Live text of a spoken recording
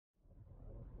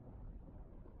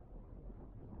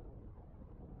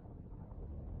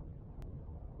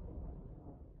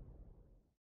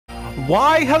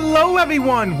Why, hello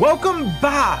everyone! Welcome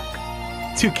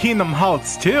back to Kingdom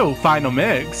Hearts 2 Final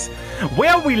Mix.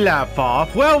 Where we left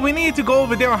off, well, we need to go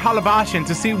over there on Halabashan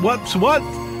to see what's what.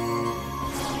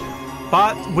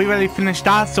 But we already finished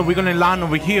that, so we're gonna land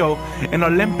over here in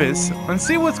Olympus and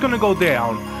see what's gonna go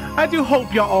down. I do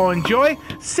hope you all enjoy.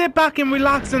 Sit back and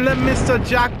relax and let Mr.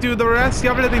 Jack do the rest.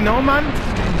 You already know, man.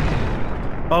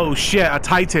 Oh shit, a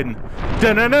Titan. No,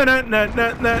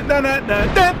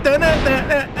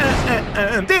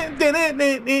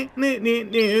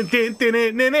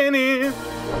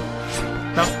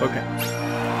 okay.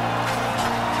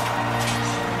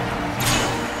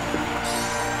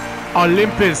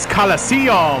 Olympus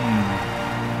Coliseum.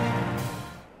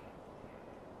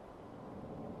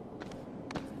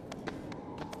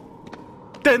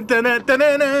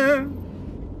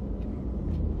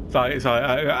 Sorry,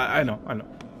 I know.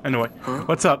 Anyway,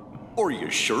 what's up? Are you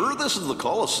sure this is the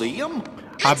Coliseum?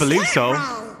 I believe so.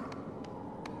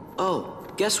 Oh,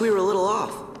 guess we were a little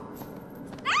off.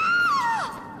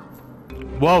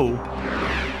 Whoa.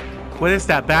 What is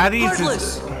that, baddies?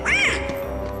 Heartless.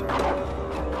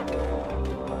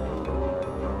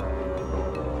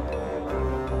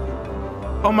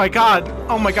 Oh my god,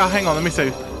 hang on, let me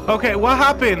see. Okay, what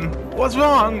happened? What's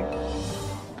wrong?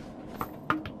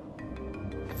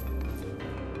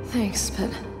 Thanks,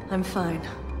 but I'm fine.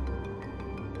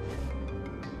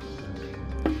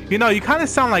 You know, you kind of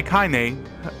sound like Kaine.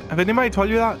 Have anybody told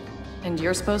you that? And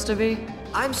you're supposed to be?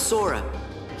 I'm Sora.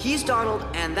 He's Donald,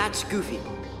 and that's Goofy.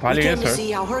 Probably we came is to her.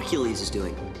 see how Hercules is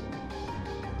doing.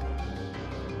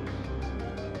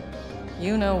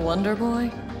 You know Wonder Boy?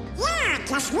 Yeah,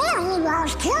 because we're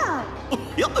heroes too.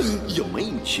 You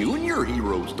mean Junior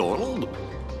Heroes, Donald?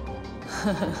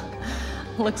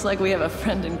 Looks like we have a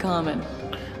friend in common.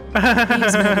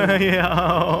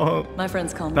 Yeah. My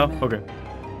friends call me No? Matt. Okay.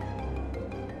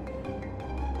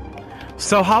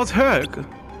 So how's Herc?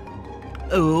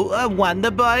 Oh,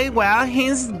 Wonder Boy? Well,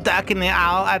 he's ducking it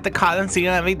out at the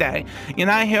Coliseum every day. You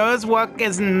know, hero's work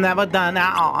is never done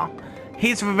at all.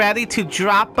 He's ready to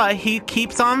drop, but he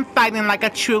keeps on fighting like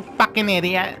a true fucking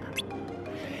idiot.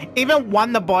 Even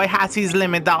Wonder Boy has his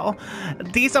limit though.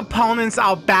 These opponents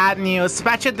are bad news,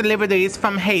 special deliveries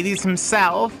from Hades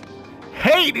himself.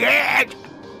 Hades!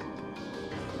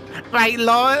 Right,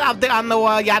 Lord of the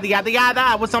Underworld, yada yada yada.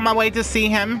 I was on my way to see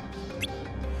him.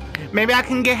 Maybe I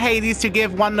can get Hades to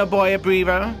give Wonder Boy a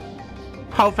breather.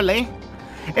 Hopefully.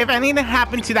 If anything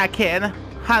happened to that kid,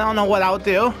 I don't know what I'll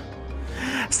do.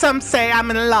 Some say I'm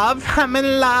in love. I'm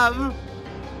in love.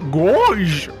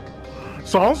 Gosh.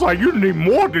 Sounds like you need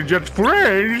more than just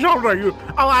friends. Sounds like you...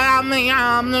 Oh, I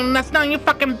mean, that's not your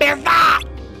fucking business.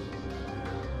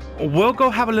 We'll go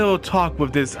have a little talk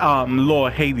with this,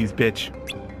 Lord Hades bitch.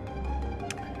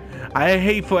 I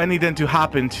hate for anything to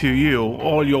happen to you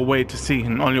on your way to see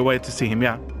him,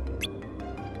 yeah.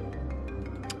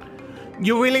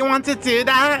 You really want to do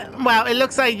that? Well, it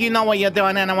looks like you know what you're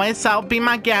doing anyway, so be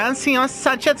my guest. You're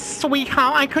such a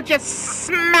sweetheart. I could just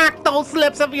smack those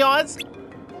lips of yours.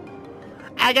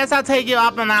 I guess I'll take you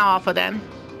up on that offer then.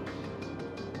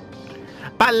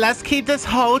 But let's keep this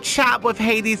whole chat with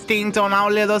Hades thing on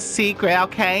our little secret,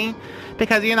 okay?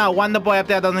 Because, you know, Wonder Boy up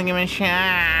there doesn't give a shit.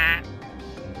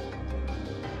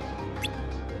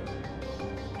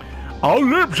 Our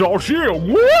lips are sealed.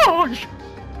 What?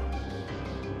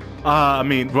 I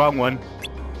mean, wrong one.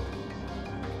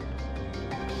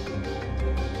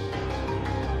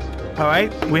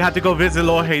 Alright, we have to go visit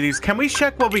Lord Hades. Can we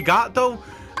check what we got though?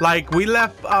 Like, we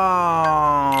left that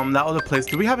other place.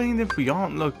 Do we have anything for y'all?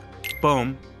 Look,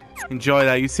 boom. Enjoy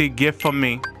that. You see a gift from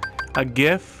me. A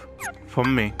gift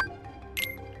from me.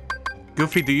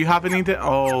 Goofy, do you have anything?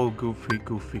 Oh, Goofy.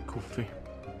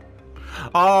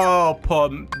 Oh, poor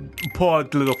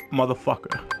little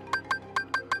motherfucker.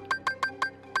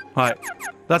 Alright,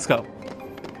 let's go.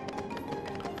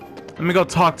 Let me go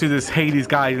talk to this Hades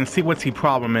guy and see what his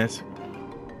problem is.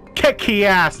 Kick he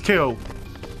ass too.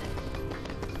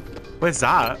 Where's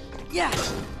that? Yeah.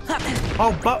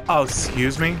 Oh,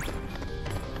 excuse me.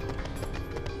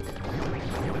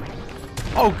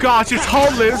 Oh gosh, it's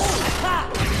homeless.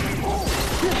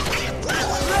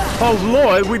 Oh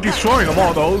lord, we're destroying them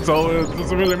all though, so it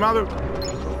doesn't really matter.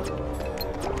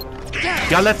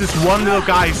 Y'all let this one little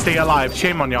guy stay alive.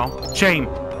 Shame on y'all. Shame.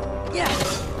 Yeah.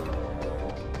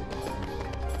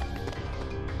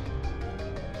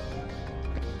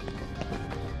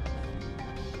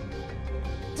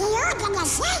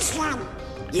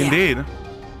 Yeah. Indeed.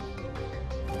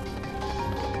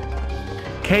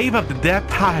 Cave of the Dead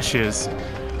Pashes.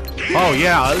 Oh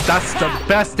yeah, that's the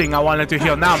best thing I wanted to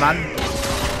hear now, man.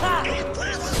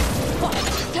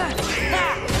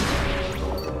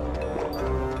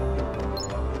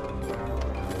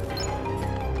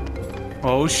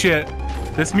 Oh shit.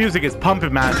 This music is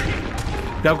pumping, man.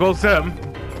 There goes them.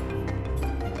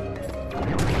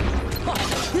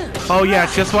 Oh yeah,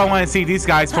 it's just what I want to see. These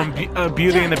guys from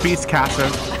Beauty and the Beast Castle.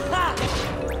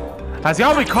 As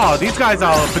y'all recall, these guys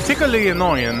are particularly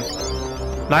annoying.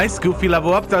 Nice, Goofy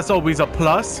level up. That's always a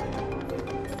plus.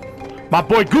 My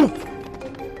boy Goof.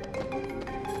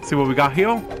 See what we got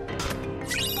here.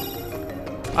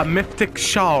 A mythic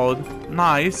shard.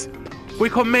 Nice. We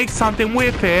could make something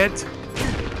with it.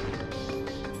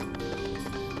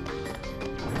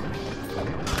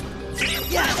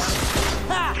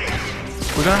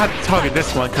 We're gonna have to target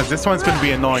this one because this one's gonna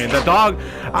be annoying. The dog,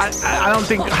 I don't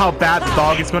think how bad the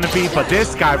dog is gonna be, but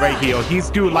this guy right here, he's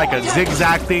doing like a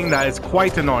zigzag thing that is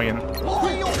quite annoying.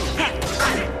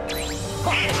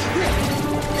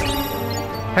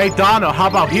 Hey Donna, how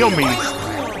about heal me?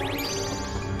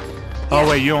 Oh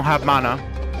wait, you don't have mana.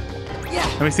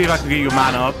 Let me see if I can get your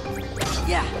mana up.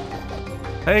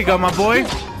 There you go, my boy.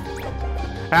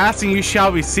 Asking you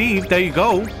shall receive. There you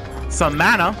go. Some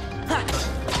mana.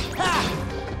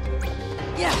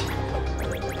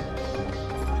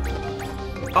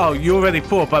 Oh, you're already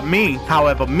full, but me,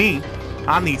 however,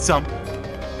 I need some.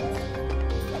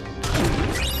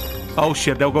 Oh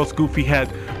shit, there goes Goofy head.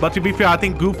 But to be fair, I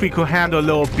think Goofy could handle a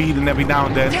little beating every now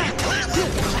and then.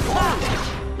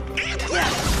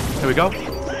 There we go.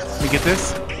 Let me get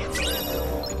this.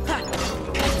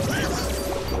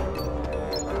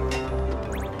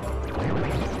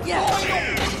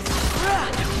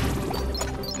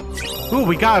 Ooh,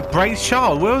 we got a bright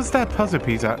shawl. Where was that puzzle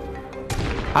piece at?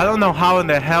 I don't know how in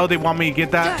the hell they want me to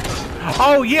get that.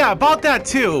 Oh yeah, about that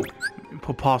too.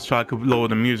 Put pause so I could lower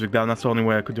the music down. That's the only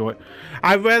way I could do it.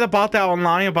 I read about that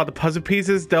online, about the puzzle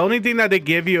pieces. The only thing that they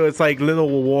give you is like little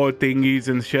reward thingies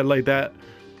and shit like that.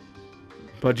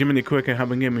 But Jiminy Cricket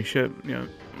haven't given me shit. Yeah,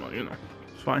 well, you know,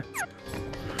 it's fine.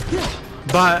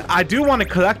 But I do want to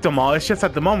collect them all. It's just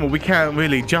at the moment we can't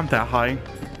really jump that high.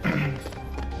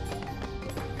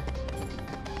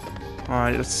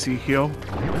 Alright, let's see here.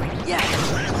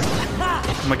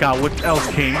 Oh my god, what else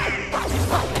came?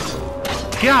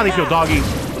 Get out of here, doggy.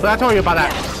 But I told you about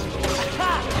that.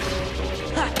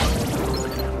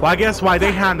 Well, I guess why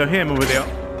they handle him over there.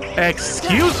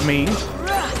 Excuse me?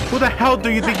 Who the hell do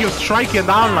you think you're striking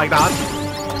down like that?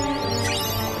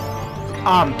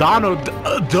 Donald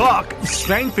Duck.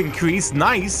 Strength increase.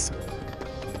 Nice.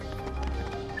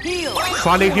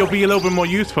 Probably he'll be a little bit more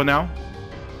useful now.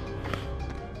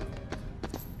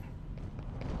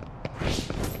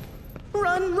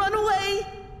 Run away!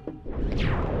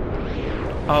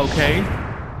 Okay.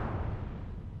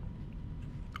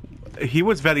 He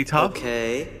was very tough.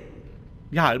 Okay.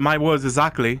 Yeah, my words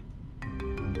exactly.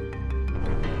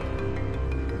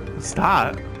 What's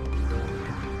that?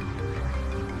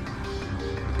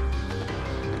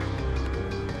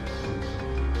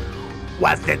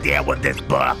 What's the deal with this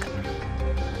book?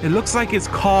 It looks like it's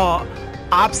called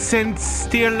Absent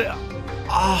Still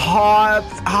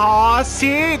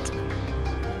Shit.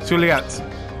 Juliet.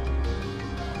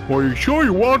 Are you sure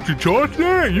you want to touch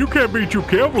that? You can't be too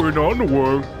careful in the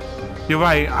underworld. You're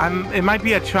right. It might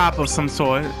be a trap of some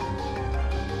sort.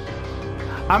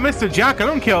 I'm Mr. Jack. I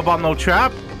don't care about no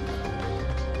trap.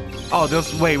 Oh,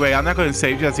 there's... Wait. I'm not going to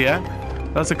save just yet.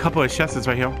 There's a couple of chests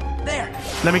right here. There.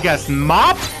 Let me guess.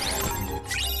 Mop?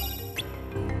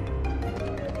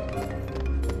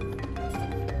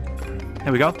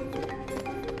 Here we go.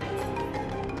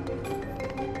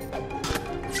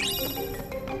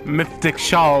 Mythic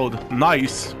Shard.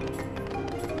 Nice.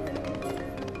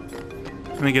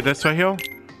 Let me get this right here.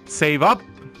 Save up.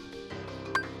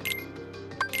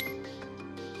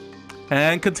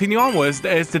 And continue onwards.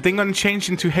 Is the thing gonna change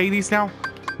into Hades now?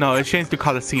 No, it changed to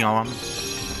Colosseum.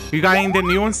 You got anything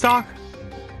new in stock?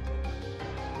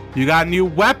 You got new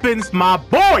weapons, my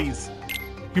boys!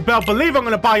 You better believe I'm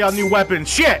gonna buy y'all new weapons.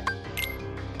 Shit!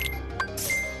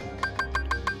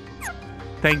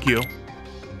 Thank you.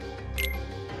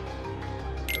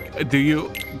 Do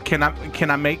you... Can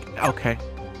I make... Okay.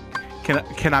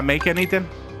 Can I make anything?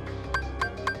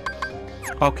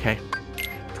 Okay.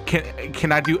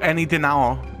 Can I do anything at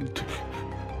all?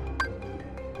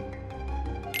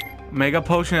 Mega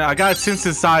potion. I gotta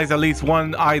synthesize at least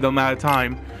one item at a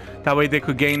time. That way they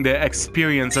could gain the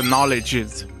experience and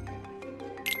knowledges.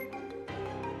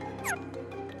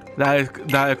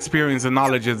 That experience and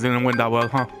knowledges didn't win that well,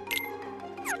 huh?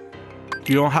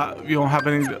 You don't have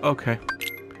any. Okay.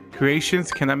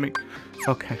 Creations. Can I make?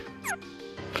 Okay.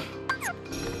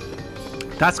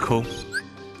 That's cool.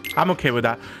 I'm okay with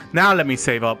that. Now let me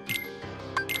save up.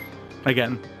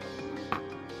 Again.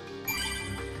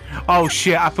 Oh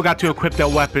shit, I forgot to equip their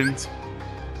weapons.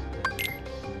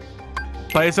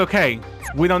 But it's okay.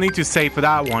 We don't need to save for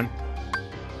that one.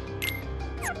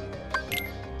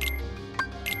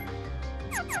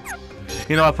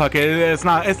 You know what, fuck it. It's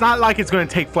not like it's gonna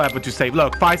take forever to save.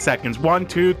 Look, 5 seconds. 1,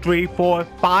 2, 3, 4,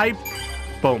 5.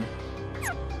 Boom.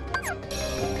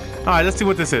 Alright, let's see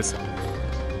what this is.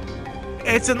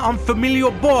 It's an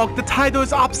unfamiliar book. The title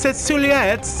is Upset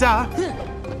Silhouettes.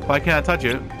 Why can't I touch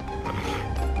it?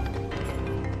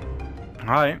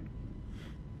 Alright.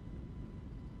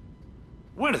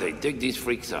 Where do they dig these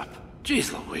freaks up?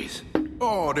 Jeez Louise.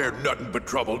 Oh, they're nothing but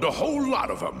trouble, the whole lot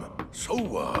of them. So,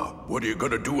 what are you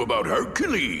gonna do about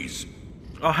Hercules?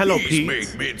 Oh, hello, He's Pete.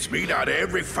 made mincemeat out of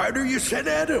every fighter you sent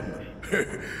at him.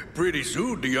 Pretty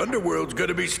soon, the underworld's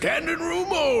gonna be standing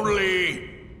room only.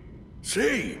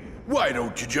 Say, why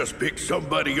don't you just pick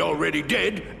somebody already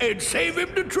dead and save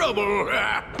him the trouble?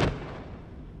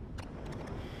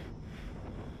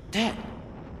 Dead.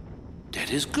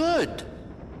 Dead is good.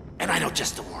 And I know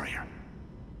just the warrior.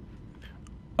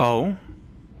 Oh.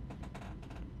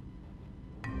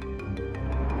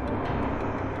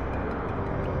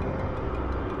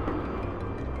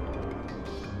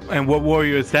 And what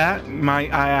warrior is that,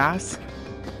 might I ask?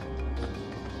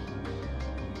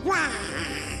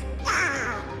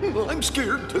 I'm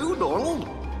scared too, Donald.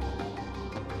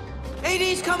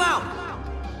 Hades, come out!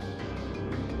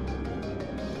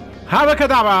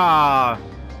 Abracadabra!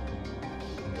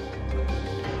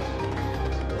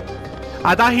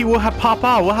 I thought he would have popped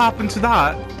out. What happened to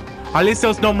that? At least there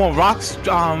was no more rocks.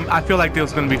 I feel like there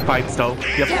was gonna be fights though.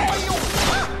 Yep.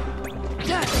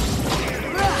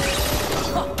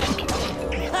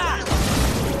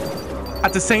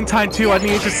 At the same time too, I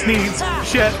needed to sneeze.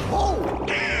 Shit.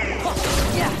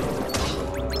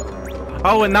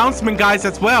 Oh, announcement, guys,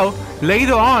 as well.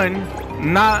 Later on,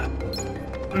 not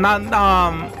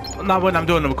when I'm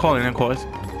doing the recording, of course.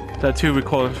 The 2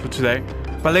 recordings for today.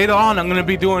 But later on, I'm gonna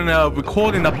be doing a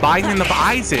recording of Binding of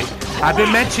Isaac. I've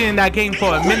been mentioning that game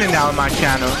for a minute now on my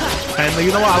channel, and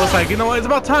you know what? I was like, you know what? It's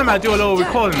about time I do a little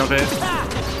recording of it.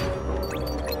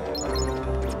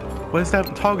 What is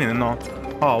that talking and all?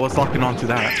 Oh, I was locking onto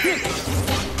that.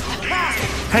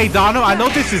 Hey, Donald, I know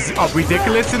this is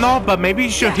ridiculous and all, but maybe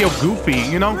you should heal Goofy,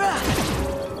 you know?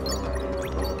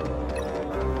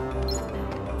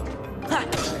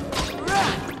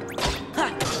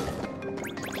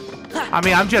 I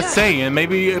mean, I'm just saying,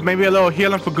 maybe a little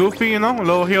healing for Goofy, you know? A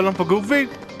little healing for Goofy?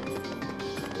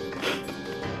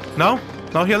 No?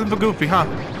 No healing for Goofy, huh?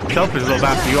 Selfish little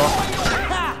bastard, you all.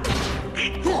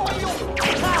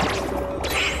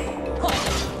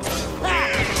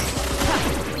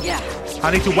 I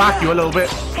need to whack you a little bit.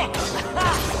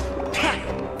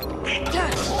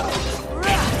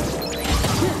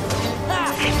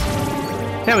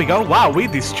 There we go. Wow, we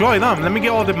destroyed them. Let me get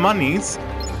all the monies.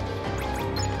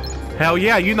 Hell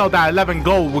yeah, you know that 11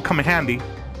 gold would come in handy.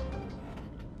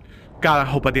 God, I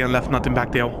hope I didn't left nothing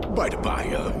back there. By the by,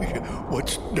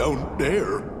 what's down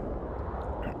there?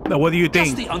 What do you think?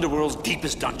 Just the underworld's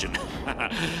deepest dungeon.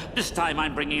 This time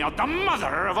I'm bringing out the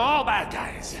mother of all bad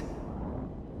guys.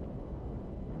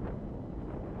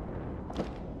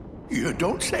 You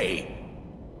don't say.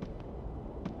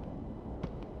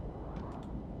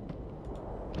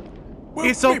 Well,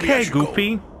 It's okay, go.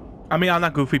 Goofy. I mean, I'm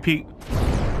not Goofy, Pete.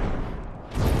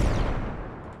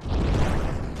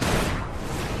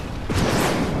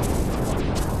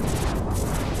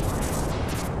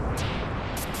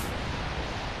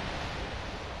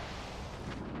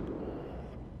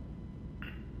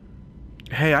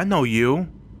 Hey, I know you.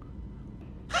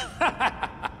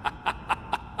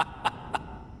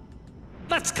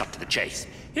 Let's cut to the chase.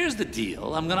 Here's the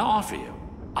deal I'm gonna offer you.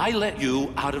 I let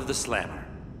you out of the slammer.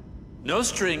 No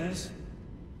strings.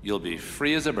 You'll be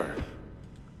free as a bird.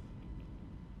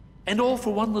 And all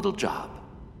for one little job.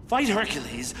 Fight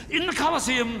Hercules in the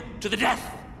Colosseum to the death.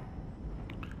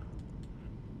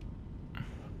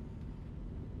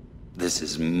 This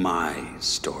is my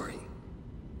story,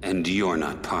 and you're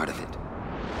not part of it.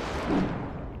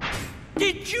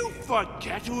 Did you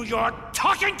forget who you're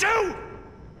talking to?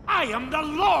 I am the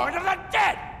Lord of the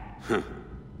Dead!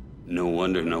 No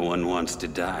wonder no one wants to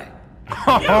die. You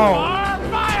are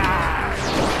fired!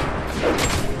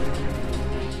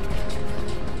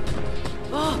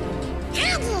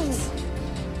 Hades!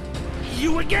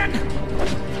 You again?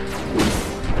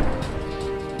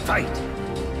 Fight!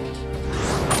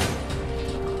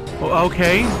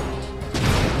 Okay.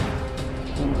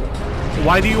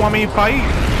 Why do you want me to fight?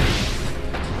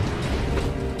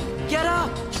 Get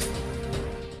up!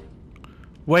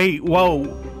 Wait, whoa.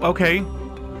 Okay.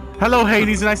 Hello,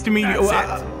 Hades. Nice to meet you.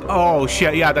 That's it. Oh,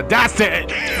 shit. Yeah, that's it.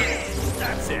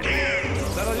 That's it.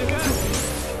 Is that all you got?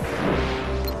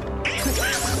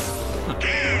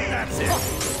 That's it.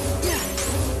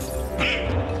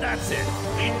 That's it.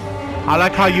 I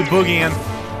like how you boogieing.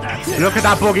 That's it. Look at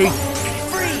that boogie.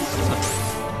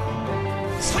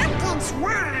 Something's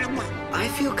wrong. I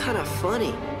feel kind of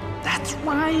funny. That's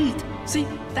right. See,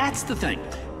 that's the thing.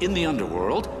 In the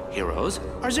underworld, heroes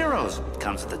are zeros.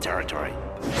 Comes with the territory.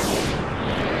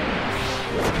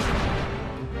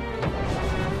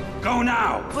 Go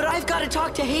now! But I've got to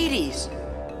talk to Hades.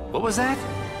 What was that?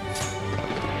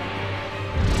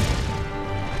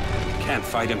 Can't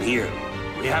fight him here.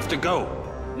 We have to go.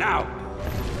 Now!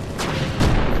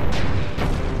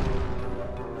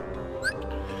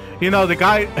 You know, the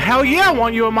guy, hell yeah, I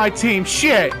want you on my team.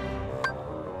 Shit.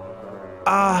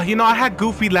 You know, I had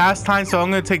Goofy last time, so I'm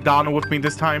gonna take Donald with me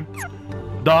this time.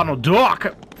 Donald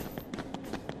Duck.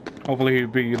 Hopefully he'll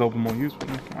be a little bit more useful.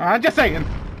 I'm just saying.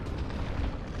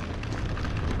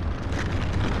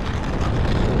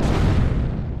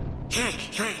 Has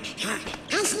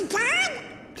he gone?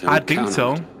 I think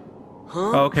so.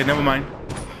 Huh? Oh, okay, never mind.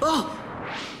 Oh,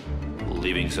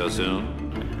 Leaving so soon?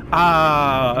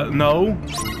 No.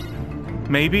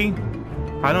 Maybe.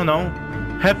 I don't know.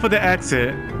 Head for the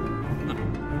exit.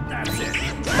 That's it.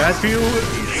 That's you.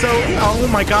 So, oh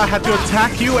my god, I have to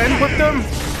attack you and with them?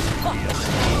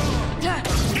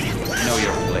 Know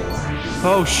your place.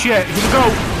 Oh shit, here we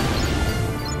go.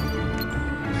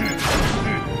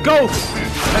 Go!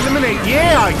 Eliminate,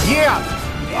 yeah, yeah!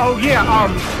 Oh yeah,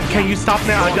 can you stop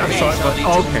now? I'm sorry, but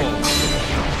okay.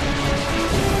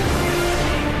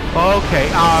 Okay,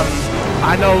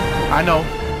 I know.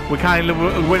 We kind of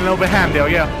went over ham there,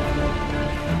 yeah.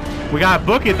 We gotta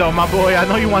book it though, my boy. I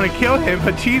know you want to kill him,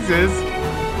 but Jesus.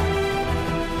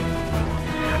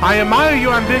 I admire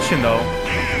your ambition though.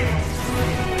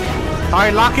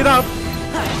 Alright, lock it up.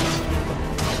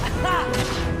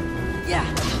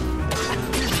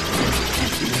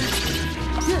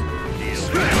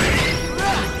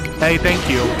 Hey, thank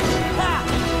you.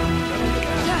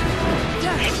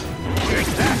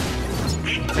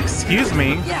 Excuse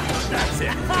me. That's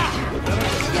it.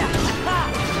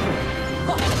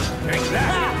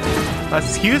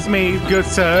 Excuse me, good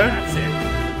sir. That's it.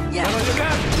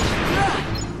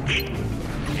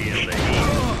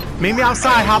 Meet me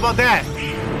outside, how about that?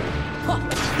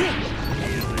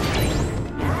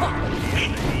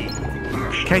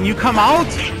 Can you come out?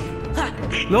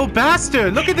 Little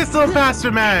bastard, look at this little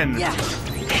bastard, man.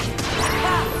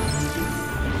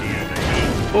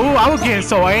 Ooh, I was getting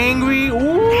so angry.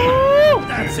 Ooh.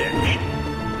 That's it.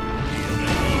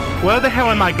 Where the hell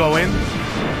am I going?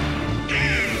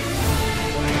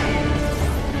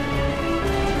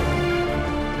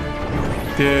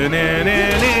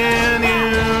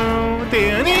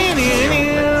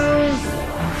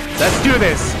 Let's do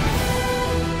this.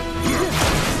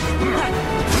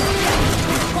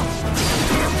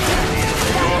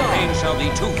 Your pain shall be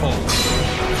twofold.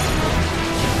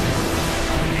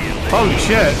 Holy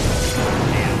shit.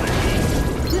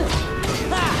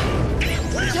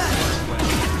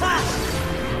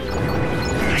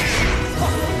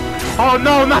 Oh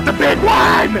no, not the big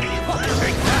one!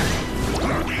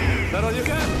 That all you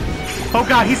got? Oh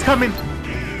god, he's coming.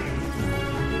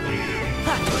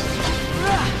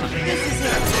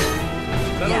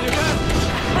 That all you got?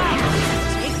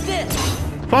 Take this.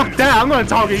 Fuck that, I'm gonna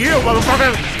talk to you,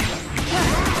 motherfucker.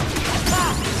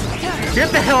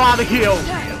 Get the hell out of here.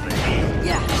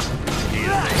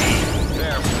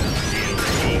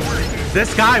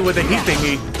 This guy with the heat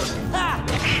thingy.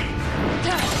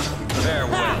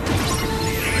 Farewell.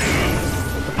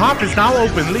 The pop is now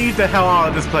open. Leave the hell out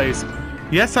of this place.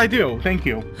 Yes, I do. Thank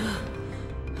you.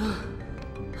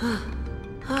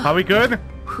 Are we good?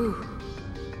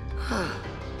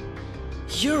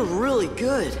 you're really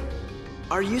good.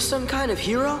 Are you some kind of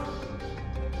hero?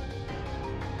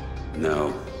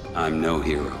 No, I'm no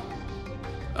hero.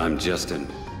 I'm just an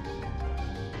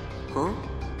Huh?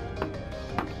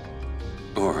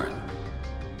 Orin.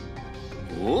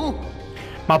 Ooh.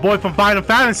 My boy from Final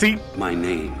Fantasy. My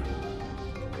name.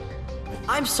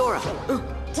 I'm Sora.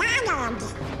 Donald.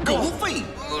 Goofy!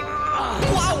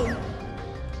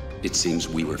 It seems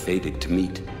we were fated to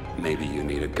meet. Maybe you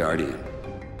need a guardian.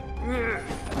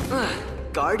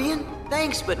 Guardian?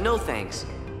 Thanks, but no thanks.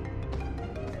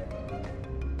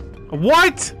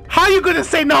 What? How are you gonna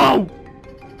say no?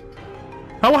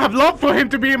 I will have love for him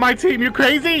to be in my team. You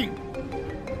crazy?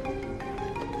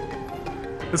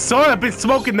 Sorry, I've been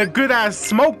smoking the good ass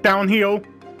smoke down here.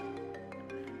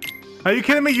 Are you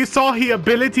kidding me? You saw his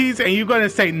abilities and you're gonna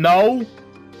say no?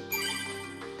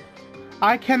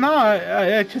 I cannot.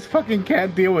 I just fucking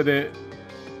can't deal with it.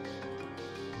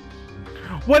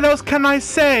 What else can I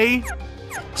say?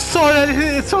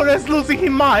 Sora's losing his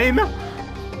mind.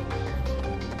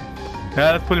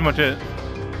 Yeah, that's pretty much it.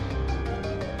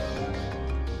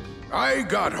 I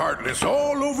got Heartless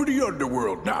all over the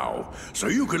underworld now, so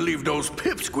you can leave those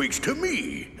pipsqueaks to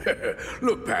me.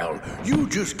 Look, pal, you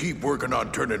just keep working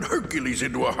on turning Hercules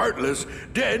into a Heartless,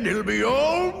 then he'll be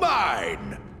all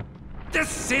mine.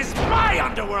 This is my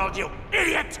underworld, you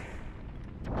idiot!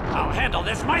 I'll handle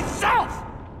this myself!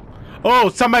 Oh,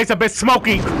 somebody's a bit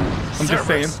smoky. I'm just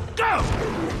saying. Go!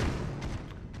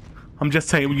 I'm just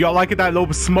saying. Y'all like it that little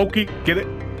bit smoky? Get it?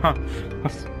 Huh.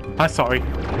 I'm sorry.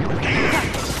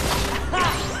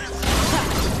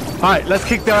 Alright, let's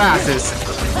kick their asses.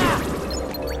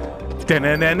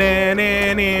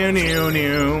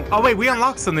 Oh wait, we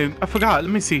unlocked something. I forgot.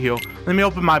 Let me see here. Let me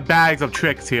open my bags of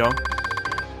tricks here.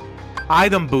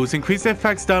 Item boost. Increase the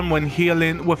effects done when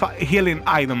healing with healing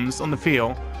items on the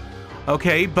field.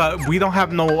 Okay, but we don't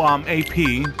have no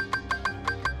AP.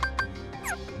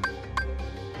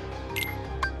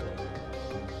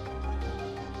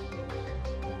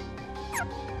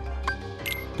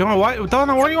 Don't know why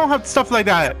you don't have stuff like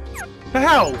that. The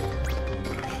hell?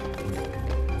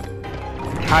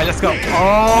 Alright, let's go.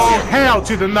 Oh, hell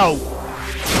to the no.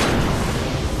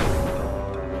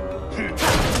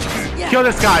 Kill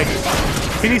this guy.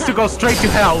 He needs to go straight to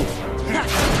hell.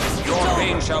 Your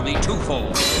pain shall be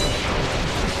twofold.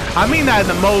 I mean that in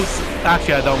the most...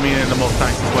 Actually, I don't mean it in the most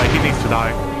nicest way. He needs to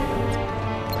die.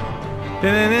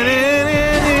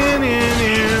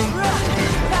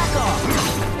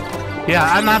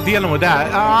 Yeah, I'm not dealing with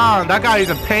that. That guy is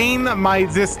a pain in my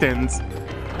existence.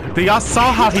 Do y'all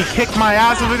saw how he kicked my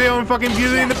ass over there in fucking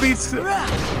Beauty and the Beast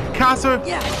Castle?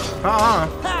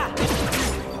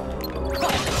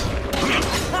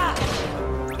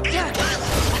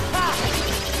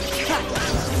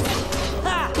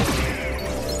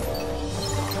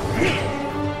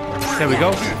 There we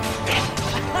go.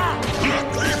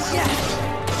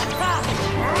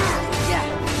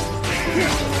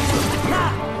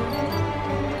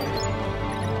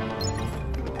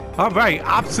 All right,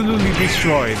 absolutely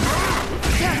destroyed.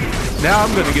 Now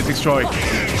I'm gonna get destroyed.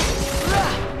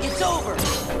 It's over.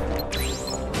 It's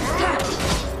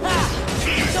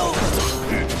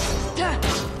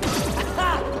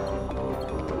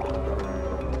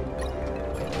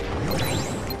over.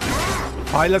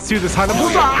 All right, let's do this.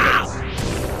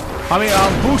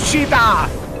 Bushida!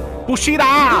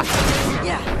 Bushida!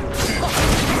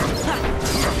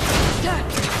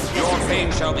 Your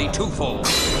pain shall be twofold.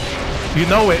 You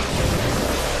know it.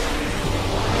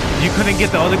 You couldn't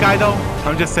get the other guy though?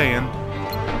 I'm just saying.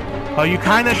 Oh, you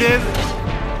kinda did?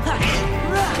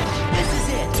 This is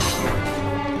it.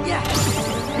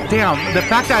 Damn, the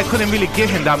fact that I couldn't really get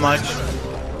him that much.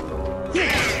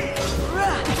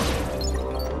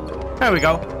 There we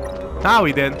go. Now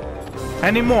we did.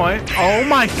 Any more? Oh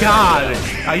my god.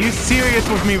 Are you serious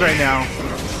with me right now?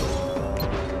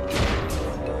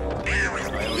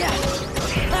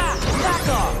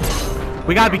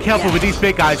 We gotta be careful with these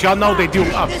big guys. Y'all know they do,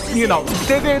 you know,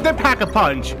 they pack a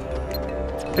punch.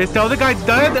 Is the other guy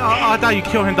dead? I thought you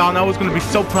killed him, Don. I was gonna be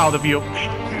so proud of you.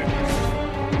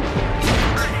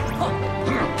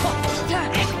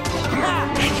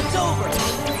 It's over.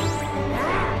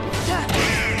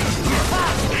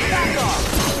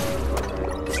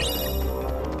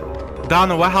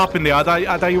 Donna, what happened there? I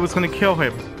thought you was gonna kill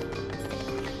him.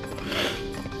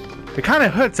 It kind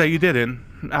of hurts that you didn't,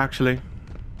 actually.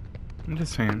 I'm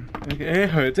just saying. It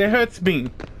hurts. It hurts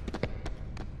me.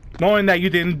 Knowing that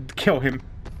you didn't kill him.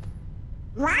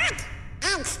 What?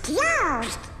 It's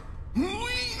closed.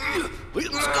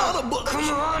 It's got a button. Come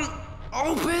on,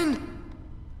 open.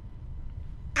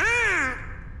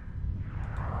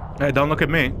 Hey, don't look at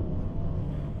me.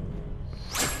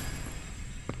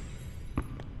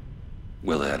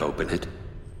 Will that open it?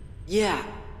 Yeah,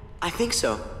 I think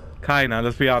so. Kinda,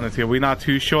 let's be honest here. We're not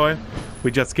too sure.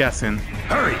 We're just guessing.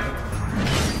 Hurry!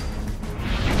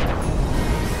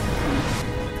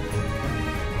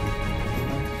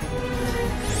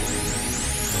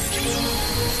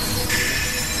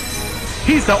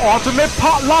 He's the ultimate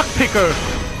pot lock picker.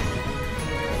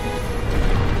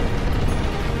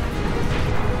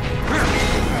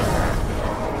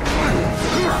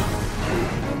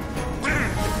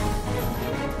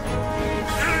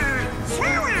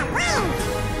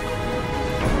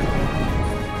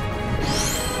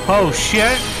 Oh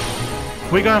shit!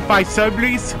 We're gonna fight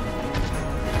Cerberus?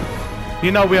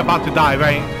 You know we're about to die,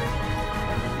 right?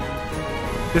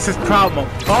 This is proud mode.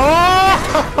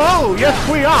 Oh, yes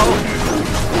we are!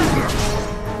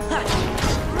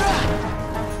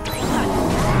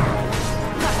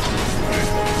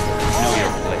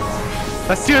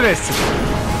 Let's do this!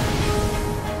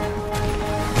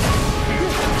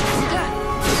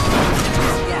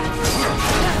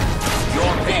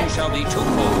 ready to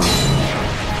move.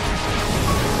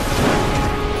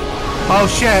 Oh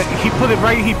shit, he put it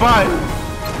right, he bought it.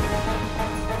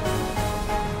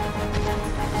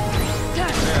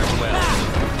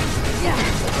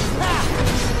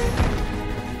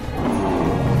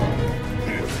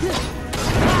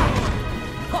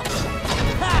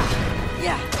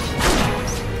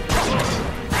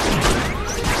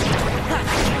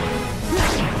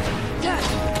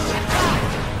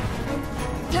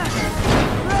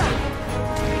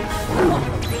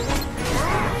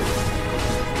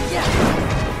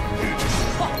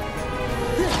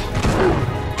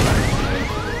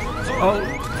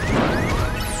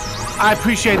 I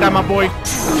appreciate that, my boy.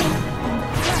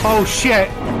 Oh shit.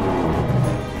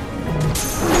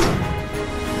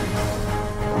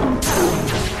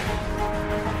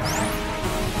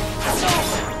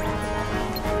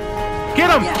 Get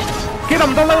him! Get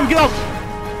him! Don't let him get up!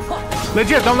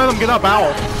 Legit, don't let him get up,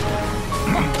 ow.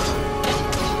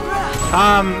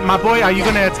 My boy, are you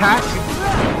gonna attack?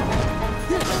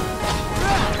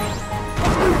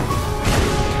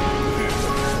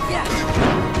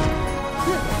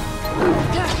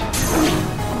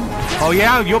 Oh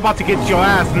yeah, you're about to get your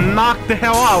ass knocked the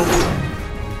hell out.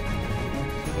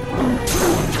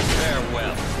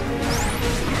 Farewell.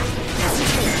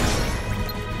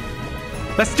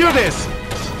 Let's do this.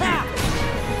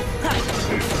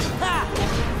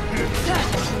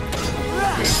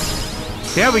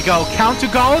 There we go. Counter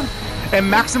gold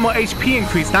and maximal HP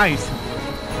increase. Nice.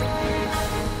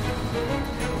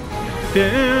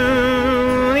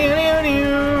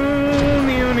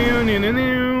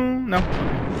 No.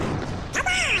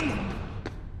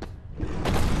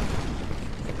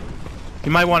 You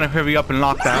might want to hurry up and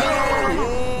lock that.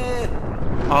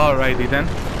 Alrighty then.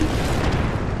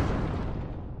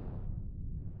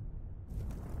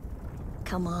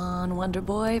 Come on, Wonder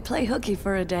Boy, play hooky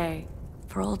for a day.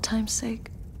 For old time's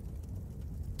sake.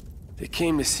 They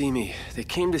came to see me. They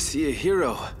came to see a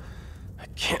hero. I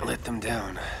can't let them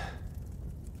down.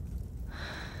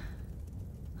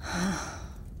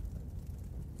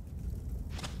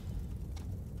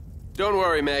 Don't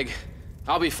worry, Meg.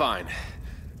 I'll be fine.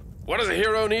 What does a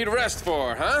hero need rest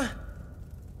for, huh?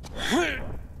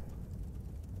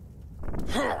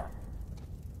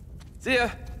 See ya.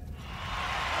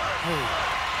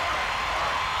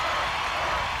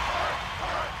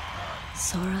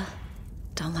 Sora,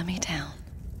 don't let me down.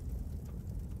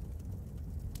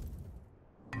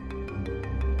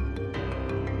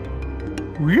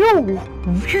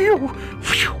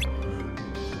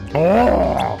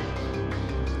 Oh!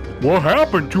 What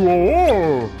happened to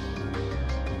our?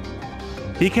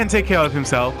 He can take care of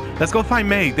himself. Let's go find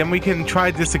Meg, then we can try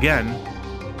this again.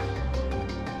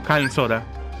 Kind of, sorta.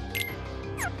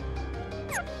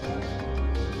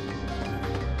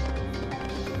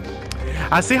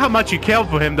 I see how much you care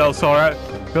for him though, Sora.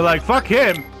 You're like, fuck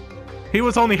him. He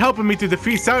was only helping me to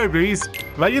defeat Cerebres.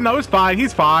 But you know, it's fine,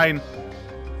 he's fine.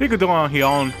 He could do it on his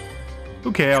own.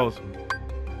 Who cares?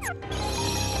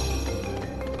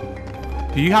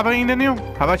 Do you have anything new?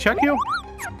 Have I checked you?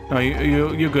 No,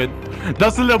 you're good.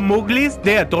 Those little Mooglies,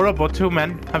 they're adorable too,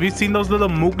 man. Have you seen those little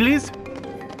Mooglies?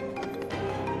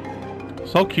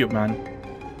 So cute, man.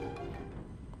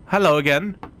 Hello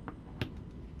again.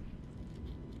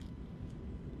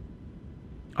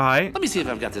 Alright. Let me see if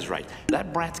I've got this right.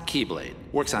 That brat's Keyblade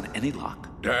works on any lock.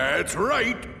 That's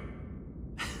right.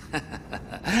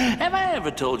 Have I ever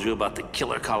told you about the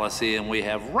killer coliseum we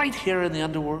have right here in the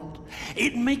underworld?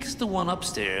 It makes the one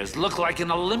upstairs look like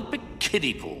an Olympic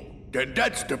kiddie pool. Then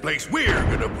that's the place we're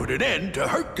gonna put an end to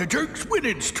Hurt the Jerk's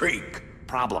winning streak.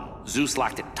 Problem. Zeus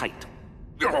locked it tight.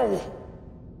 Oh.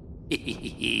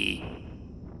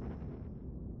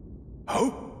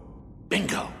 Huh?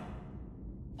 Bingo.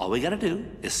 All we gotta do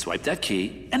is swipe that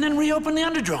key and then reopen the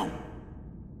Underdrome.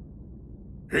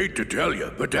 Hate to tell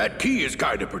you, but that key is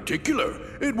kinda particular.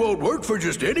 It won't work for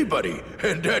just anybody,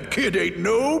 and that kid ain't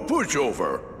no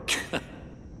pushover.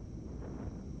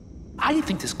 I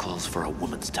think this calls for a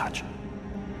woman's touch.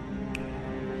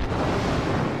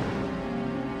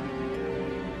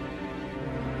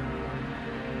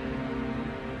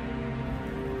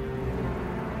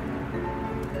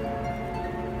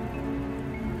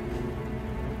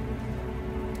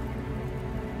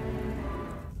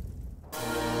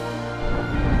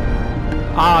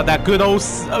 Ah, that good old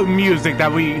music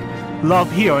that we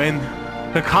love here in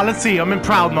the Coliseum in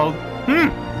Proud Mode.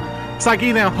 It's like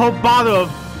eating a whole bottle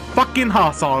of fucking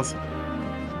hot sauce.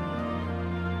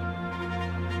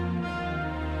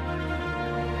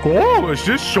 Oh, is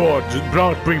this short?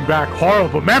 Just bring back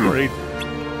horrible memories.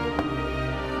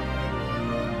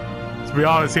 Let's be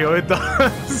honest here, it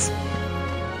does.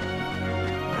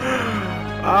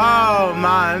 Oh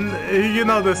man, you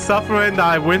know the suffering that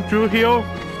I went through here,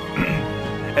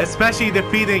 especially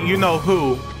defeating you know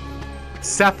who,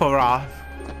 Sephiroth.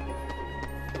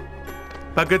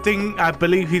 But good thing I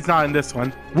believe he's not in this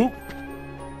one. Whoop.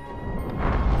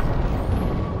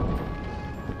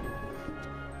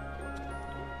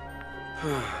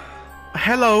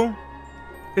 Hello,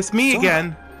 it's me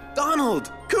again.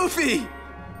 Donald, Goofy,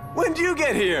 when did you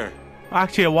get here?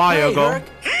 Actually, a while ago. Herc.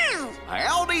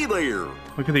 Howdy there.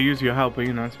 We could have used your help, but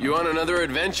you know. You on another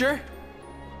adventure?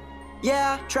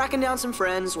 Yeah, tracking down some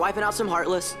friends, wiping out some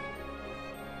Heartless.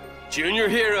 Junior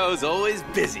hero's always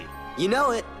busy. You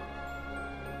know it.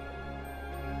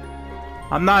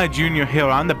 I'm not a junior hero.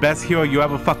 I'm the best hero you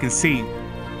ever fucking seen.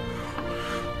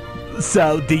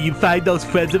 So, did you find those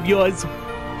friends of yours?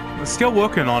 We're still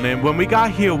working on it. When we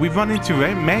got here, we run into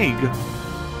Meg.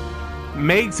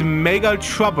 Meg's mega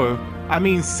trouble. I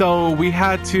mean, so we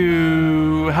had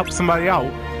to help somebody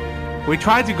out. We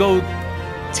tried to go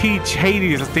teach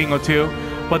Hades a thing or two,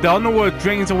 but the underworld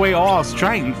drains away all our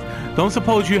strength. Don't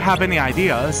suppose you have any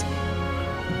ideas?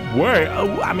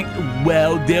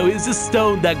 Well, there is a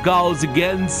stone that guards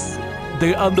against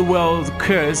the underworld's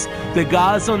curse. The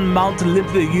gods on Mount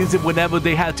Olympus use it whenever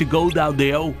they had to go down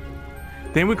there.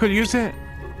 Then we could use it?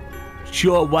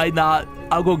 Sure, why not?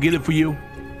 I'll go get it for you.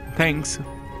 Thanks.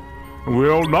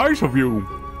 Real nice of you.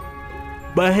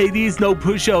 But Hades no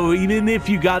pushover, even if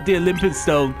you got the Olympus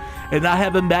stone. And I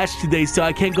have a match today, so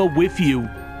I can't go with you.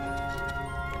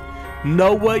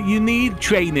 Know what you need?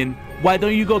 Training. Why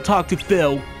don't you go talk to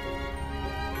Phil?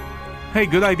 Hey,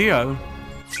 good idea.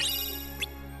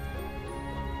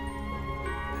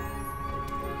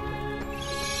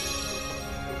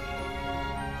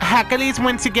 Hercules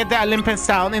went to get the Olympus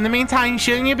stone. In the meantime,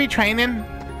 shouldn't you be training?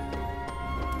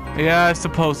 Yeah, I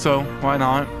suppose so. Why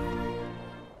not?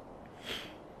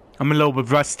 I'm a little bit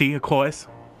rusty, of course.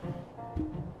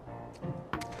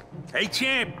 Hey,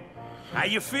 champ. How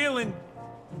you feeling?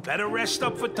 Better rest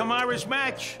up for tomorrow's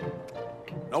match.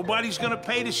 Nobody's gonna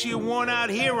pay to see a worn-out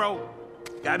hero.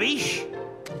 Gabish?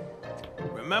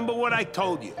 Remember what I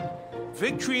told you.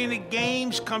 Victory in the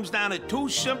games comes down to two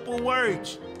simple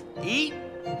words. Eat,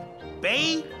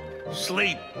 bathe,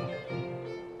 sleep.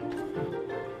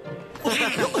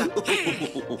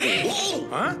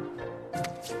 Huh?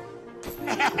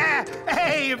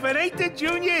 Hey, if it ain't the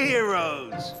junior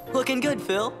heroes. Looking good,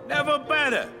 Phil. Never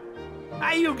better.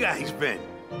 How you guys been?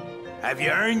 Have you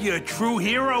earned your true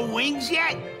hero wings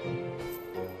yet?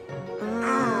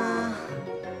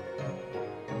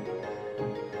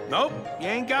 Nope, you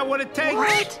ain't got what it takes.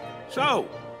 What? So,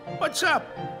 what's up?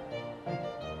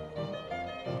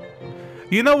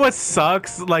 You know what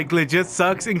sucks? Like, legit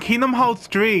sucks? In Kingdom Hearts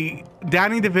 3,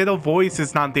 Danny DeVito voice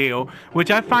is not there,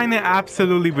 which I find it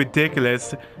absolutely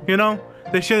ridiculous. You know?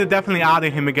 They should have definitely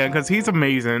added him again, because he's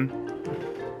amazing.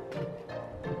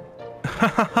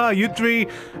 You three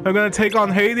are gonna take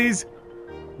on Hades?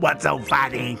 What's so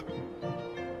funny?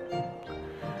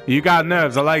 You got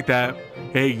nerves, I like that.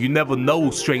 Hey, you never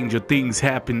know stranger things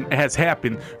has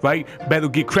happened, right? Better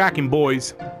get cracking,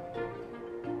 boys.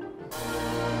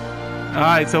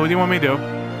 Alright, so what do you want me to do?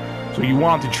 So you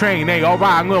want to train, hey,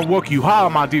 alright, I'm gonna work you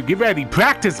hard, my dude. Get ready,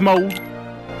 practice mode.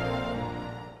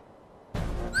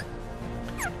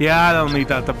 Yeah, I don't need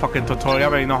the fucking tutorial. I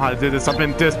already know how to do this. I've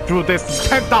been through this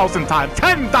 10,000 times.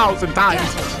 10,000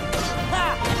 times!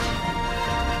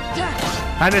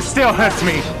 And it still hurts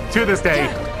me to this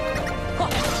day.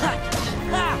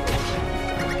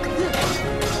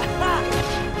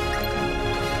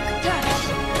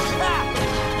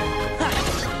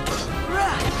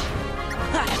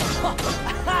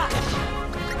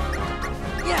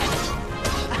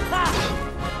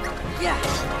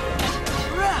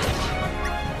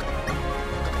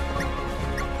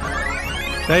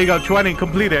 There you go, 20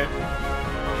 completed.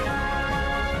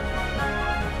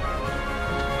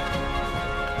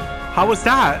 How was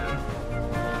that?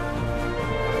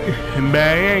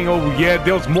 Man, it ain't over yet.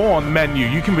 There's more on the menu.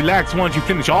 You can relax once you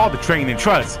finish all the training.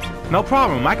 Trust. No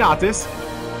problem. I got this.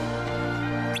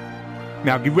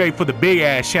 Now get ready for the big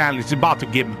ass challenge. It's about to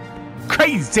get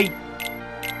crazy.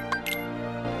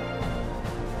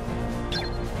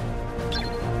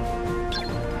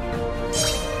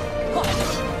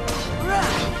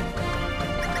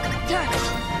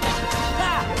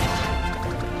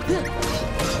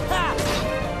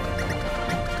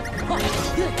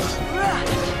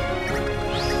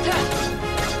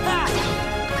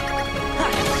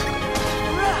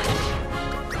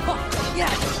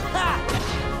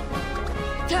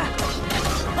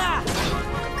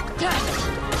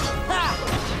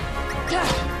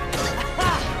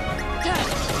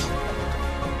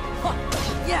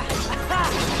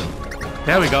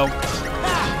 There we go.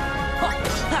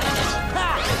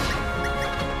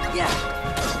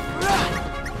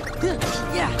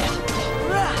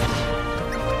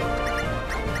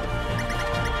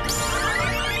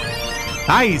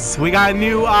 Nice. We got a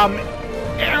new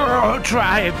arrow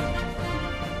tribe.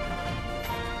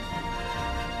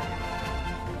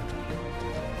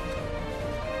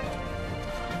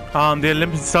 The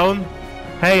Olympic Stone.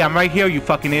 Hey, I'm right here, you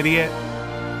fucking idiot.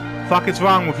 Fuck is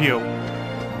wrong with you?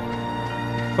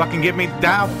 Fucking get me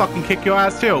down, fucking kick your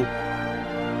ass too.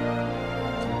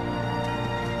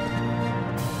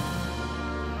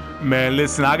 Man,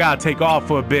 listen, I gotta take off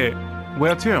for a bit.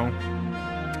 Where to?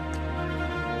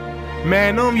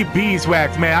 Man, none of you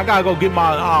beeswax, man. I gotta go get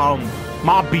my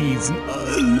my bees.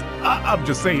 I'm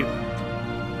just saying.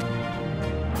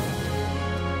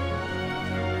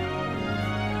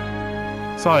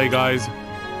 Sorry, guys.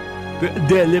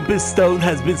 The Olympus Stone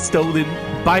has been stolen.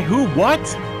 By who?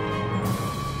 What?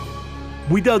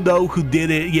 We don't know who did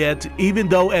it yet. Even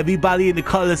though everybody in the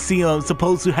Coliseum is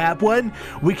supposed to have one,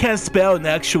 we can't spell an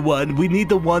extra one. We need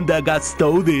the one that got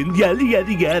stolen. Yada,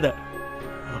 yada, yada.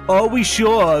 All we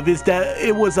sure of is that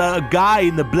it was a guy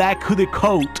in the black hooded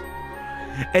coat.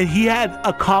 And he had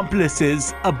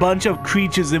accomplices, a bunch of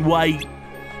creatures in white.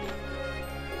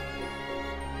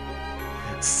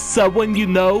 Someone you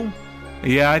know?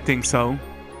 Yeah, I think so.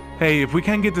 Hey, if we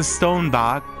can get the stone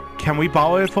back, can we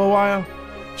borrow it for a while?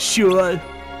 Sure.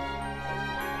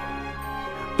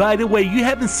 By the way, you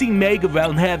haven't seen Meg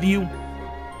around, have you?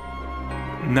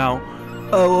 No.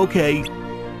 Oh, okay.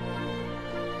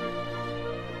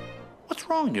 What's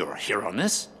wrong, your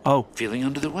hero-ness? Oh. Feeling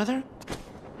under the weather?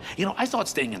 You know, I thought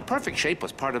staying in perfect shape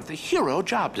was part of the hero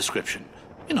job description.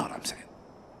 You know what I'm saying.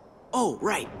 Oh,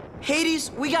 right. Hades,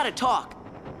 we gotta talk.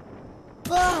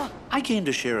 I came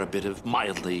to share a bit of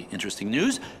mildly interesting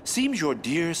news. Seems your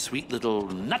dear, sweet little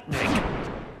nutmeg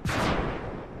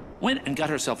went and got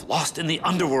herself lost in the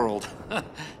underworld.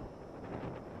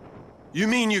 You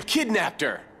mean you kidnapped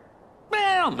her?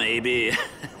 Well, maybe.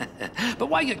 But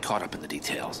why get caught up in the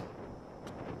details?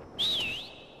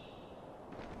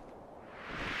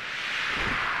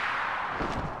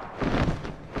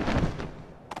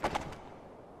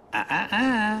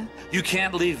 You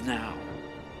can't leave now.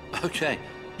 Okay,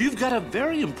 you've got a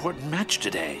very important match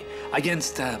today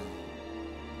against,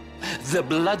 the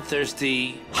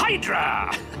bloodthirsty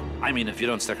Hydra! I mean, if you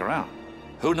don't stick around,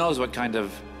 who knows what kind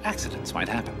of accidents might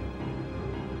happen.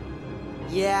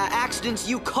 Yeah, accidents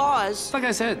you cause. Like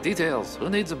I said, details. Who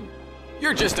needs them?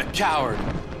 You're just a coward.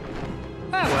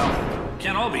 Ah, well,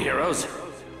 can't all be heroes.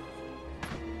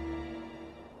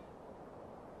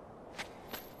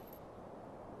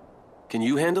 Can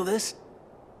you handle this?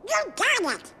 You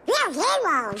got it. We're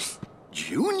heroes.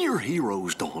 Junior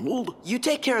heroes, Donald. You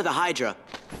take care of the Hydra.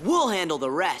 We'll handle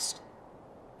the rest.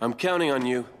 I'm counting on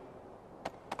you.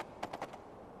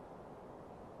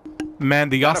 Man,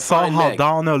 do y'all Gotta saw find how Meg.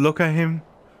 Donald look at him?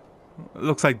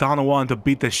 Looks like Donald wanted to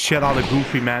beat the shit out of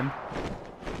Goofy, man.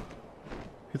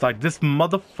 He's like, this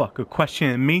motherfucker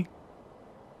questioning me.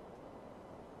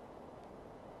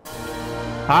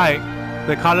 Alright,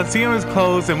 the Coliseum is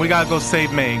closed and we gotta go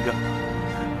save Meg.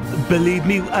 Believe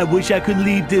me, I wish I could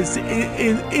leave this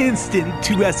in instant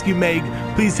to rescue Meg.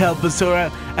 Please help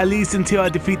Basura, at least until I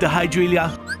defeat the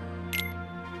Hydrelia.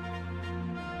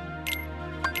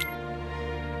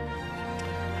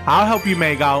 I'll help you,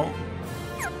 Meg, out.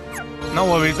 No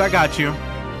worries, I got you.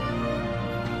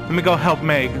 Let me go help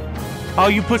Meg. Oh,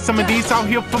 you put some of these out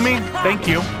here for me? Thank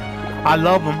you. I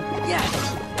love them.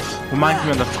 Reminds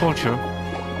me of the torture.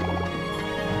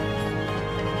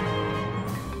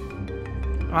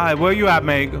 Alright, where you at,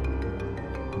 Meg?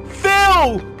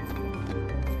 Phil!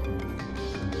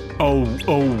 Oh.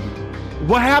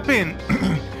 What happened?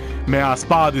 Man, I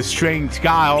spotted this strange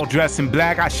guy all dressed in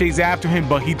black. I chased after him,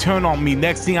 but he turned on me.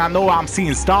 Next thing I know, I'm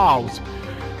seeing stars.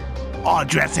 All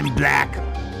dressed in black.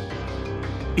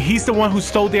 He's the one who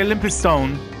stole the Olympus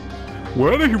Stone.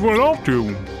 Where did he run off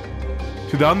to?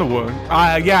 To the underworld.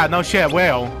 Yeah, no shit,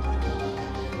 well.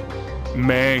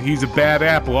 Man, he's a bad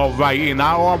apple, alright. And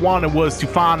all I wanted was to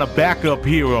find a backup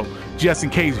hero, just in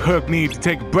case Herc needs to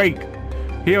take a break.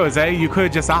 Heroes, eh? You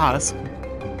could just ask.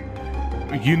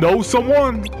 You know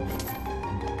someone?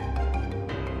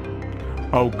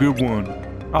 Oh, good one.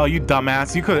 Oh, you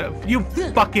dumbass. You could. You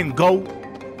fucking goat.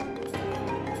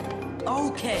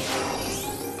 Okay.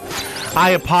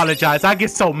 I apologize. I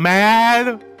get so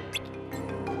mad.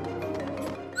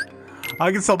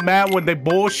 I get so mad when they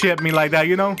bullshit me like that,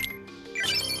 you know?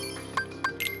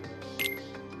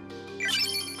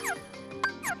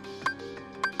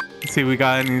 Let's see if we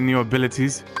got any new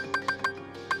abilities.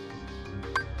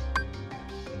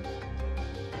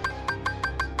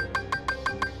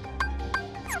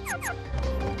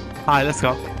 Alright, let's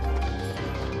go.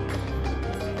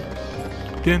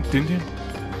 Dun, dun, dun.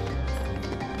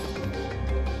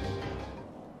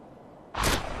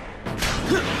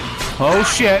 Oh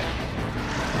shit.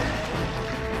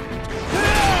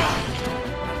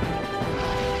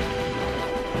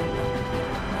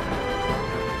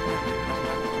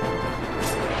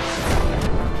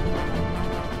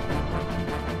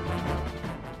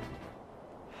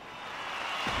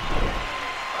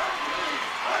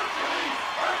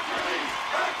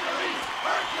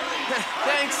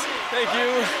 Thanks. Thank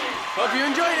you. Hope you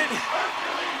enjoyed it.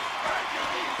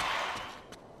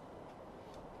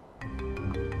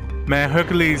 Man,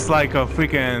 Hercules like a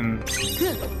freaking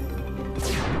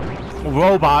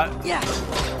robot.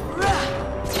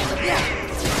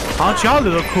 Aren't y'all a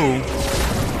little cool?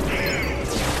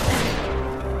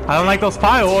 I don't like those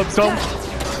fire orbs though.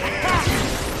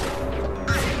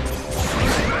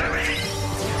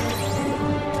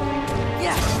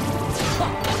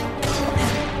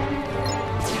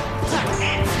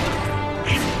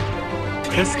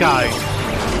 This guy.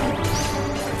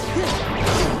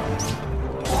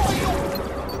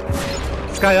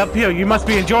 This guy up here, you must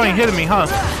be enjoying hitting me, huh?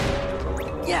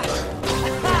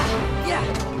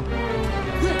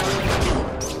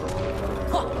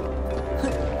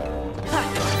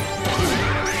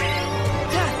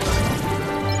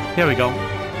 Here we go.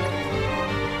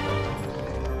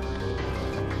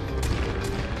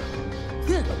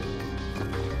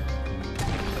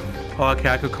 Oh, okay,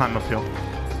 I could climb up here.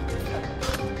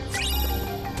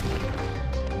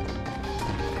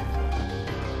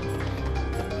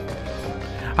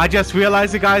 I just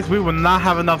realized it, guys, we will not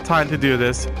have enough time to do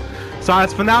this. So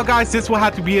as for now, guys, this will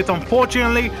have to be it,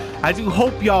 unfortunately. I do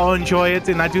hope y'all enjoy it,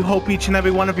 and I do hope each and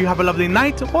every one of you have a lovely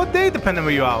night or day, depending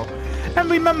where you are. And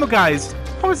remember, guys,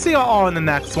 I will see you all in the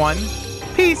next one.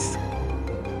 Peace.